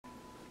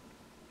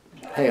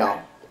Hey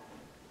all.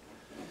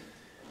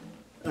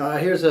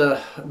 Here's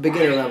a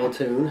beginner level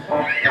tune.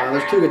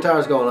 There's two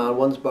guitars going on.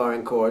 One's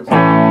barring chords.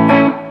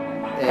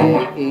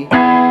 A, E,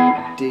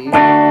 D,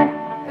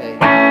 A.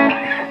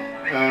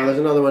 There's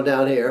another one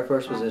down here,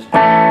 first position.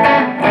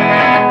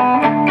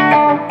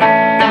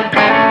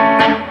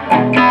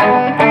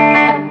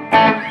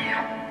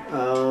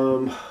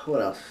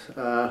 What else?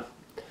 I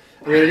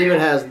mean, it even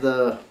has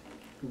the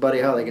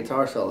Buddy Holly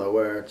guitar solo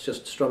where it's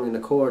just strumming the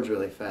chords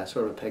really fast,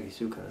 sort of a Peggy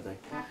Sue kind of thing,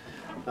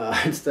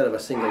 instead of a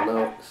single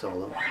note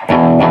solo. I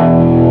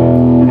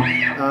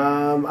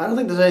don't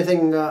think there's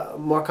anything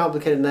more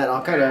complicated than that.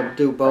 I'll kind of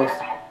do both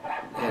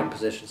hand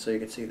positions so you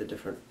can see the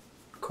different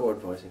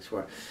chord voicings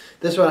for it.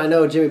 This one I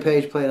know Jimmy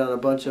Page played on a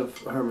bunch of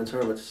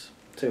Hermits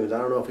tunes. I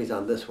don't know if he's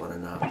on this one or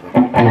not, but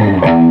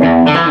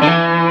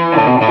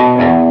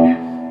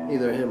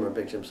either him or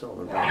Big Jim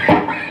Sullivan.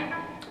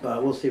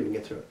 We'll see if we can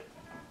get through it.